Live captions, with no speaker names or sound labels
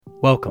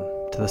Welcome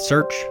to the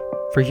Search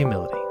for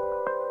Humility,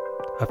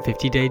 a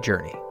 50-day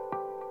journey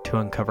to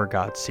uncover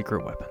God's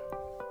secret weapon.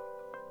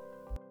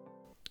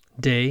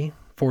 Day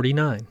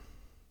 49.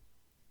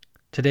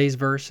 Today's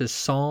verse is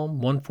Psalm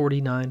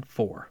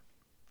 149:4.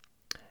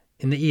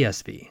 In the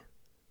ESV,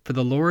 "For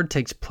the Lord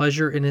takes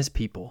pleasure in his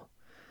people.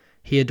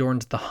 He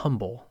adorns the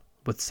humble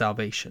with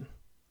salvation."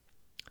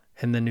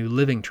 In the New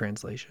Living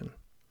Translation,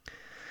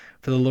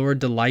 "For the Lord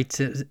delights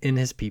in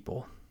his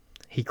people.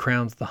 He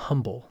crowns the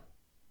humble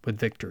with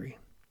victory."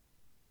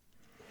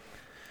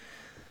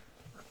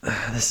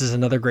 This is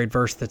another great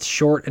verse that's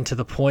short and to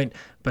the point,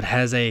 but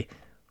has a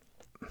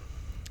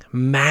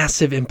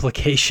massive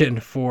implication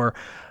for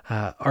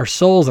our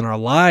souls and our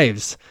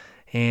lives.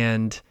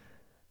 And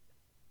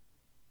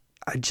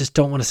I just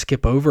don't want to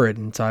skip over it.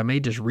 And so I may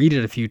just read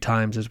it a few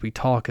times as we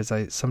talk, as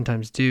I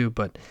sometimes do.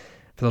 But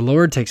 "For the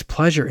Lord takes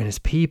pleasure in his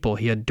people.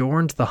 He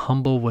adorns the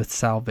humble with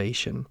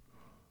salvation.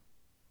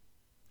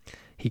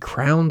 He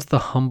crowns the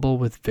humble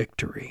with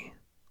victory."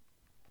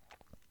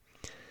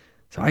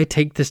 So I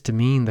take this to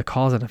mean the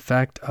cause and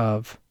effect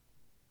of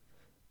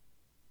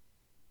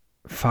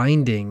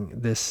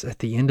finding this at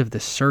the end of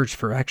this search,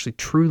 for actually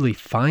truly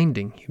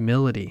finding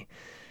humility,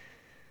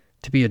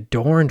 to be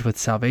adorned with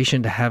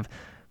salvation, to have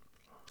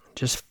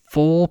just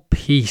full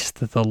peace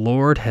that the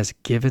Lord has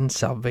given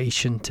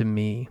salvation to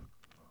me.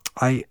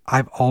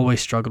 I've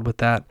always struggled with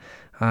that.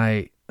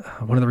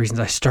 One of the reasons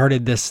I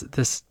started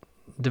this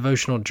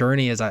devotional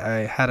journey is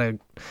I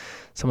had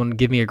someone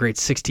give me a great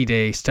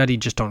 60-day study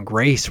just on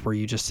grace, where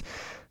you just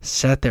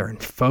sat there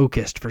and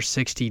focused for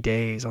 60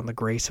 days on the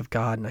grace of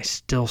God, and I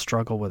still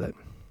struggle with it.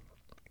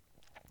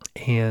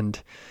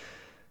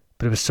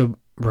 But it was so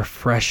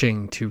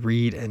refreshing to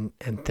read and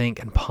think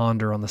and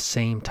ponder on the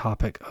same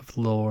topic of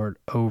Lord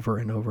over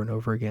and over and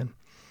over again.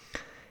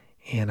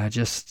 And I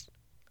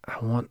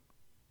want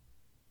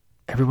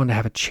everyone to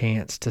have a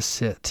chance to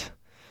sit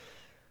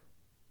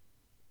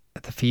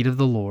at the feet of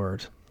the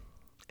Lord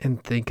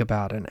and think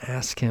about and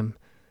ask him,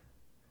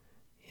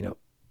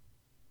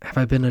 have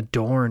I been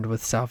adorned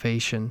with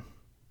salvation?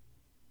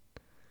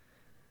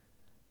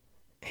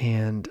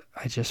 And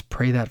I just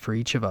pray that for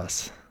each of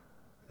us,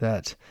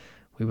 that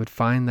we would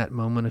find that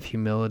moment of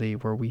humility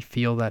where we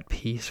feel that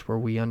peace, where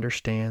we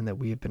understand that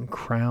we have been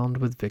crowned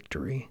with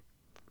victory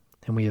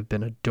and we have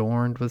been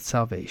adorned with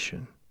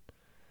salvation.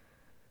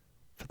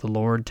 For the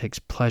Lord takes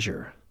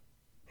pleasure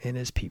in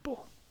his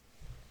people.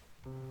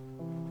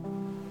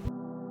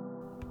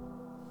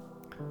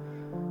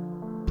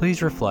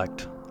 Please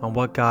reflect on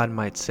what God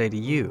might say to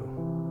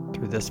you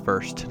through this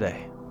verse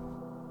today.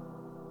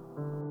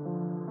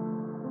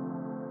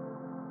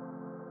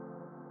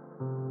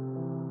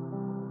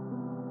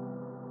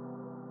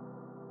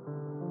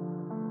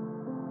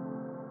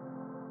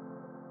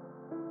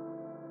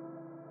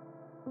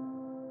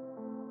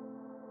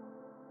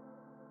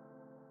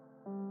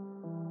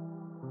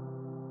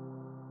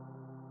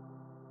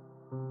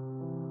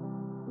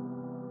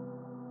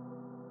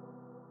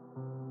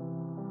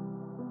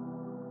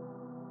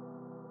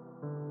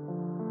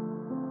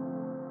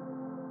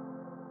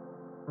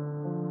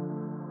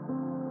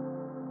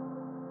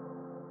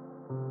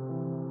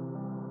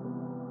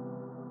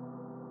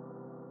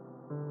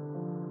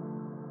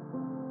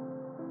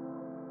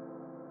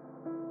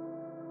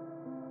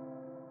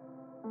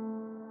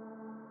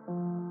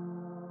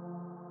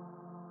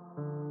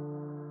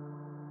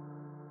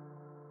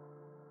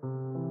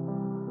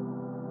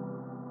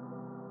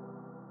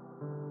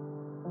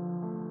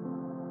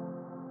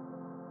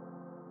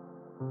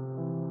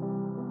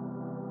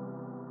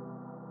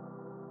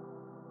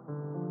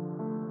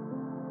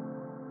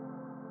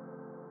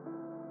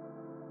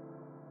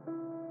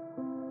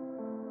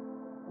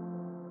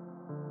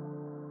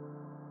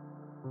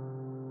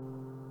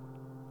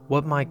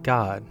 What might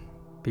God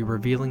be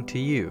revealing to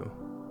you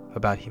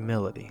about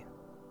humility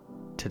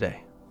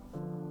today?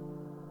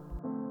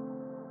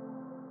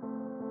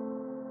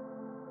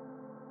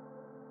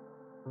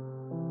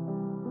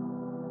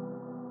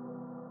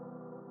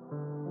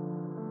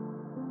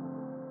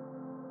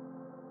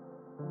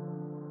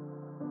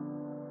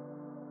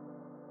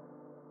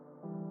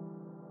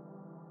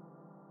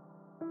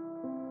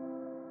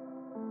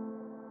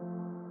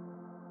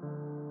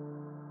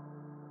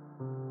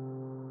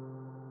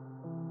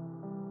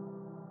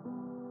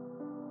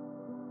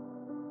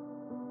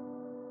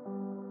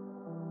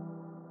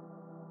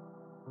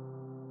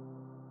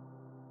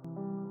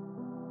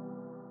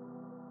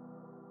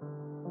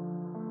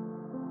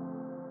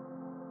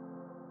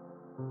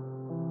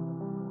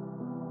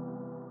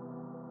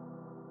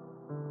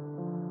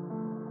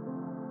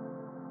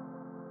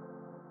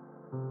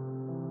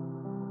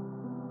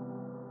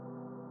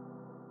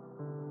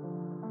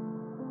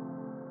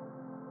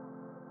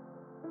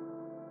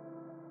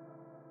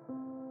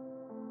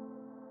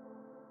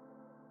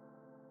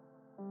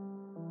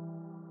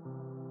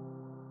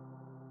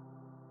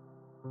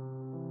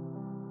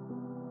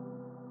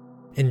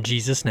 In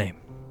Jesus' name,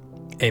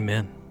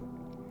 amen.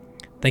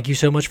 Thank you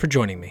so much for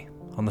joining me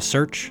on the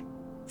Search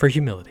for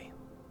Humility.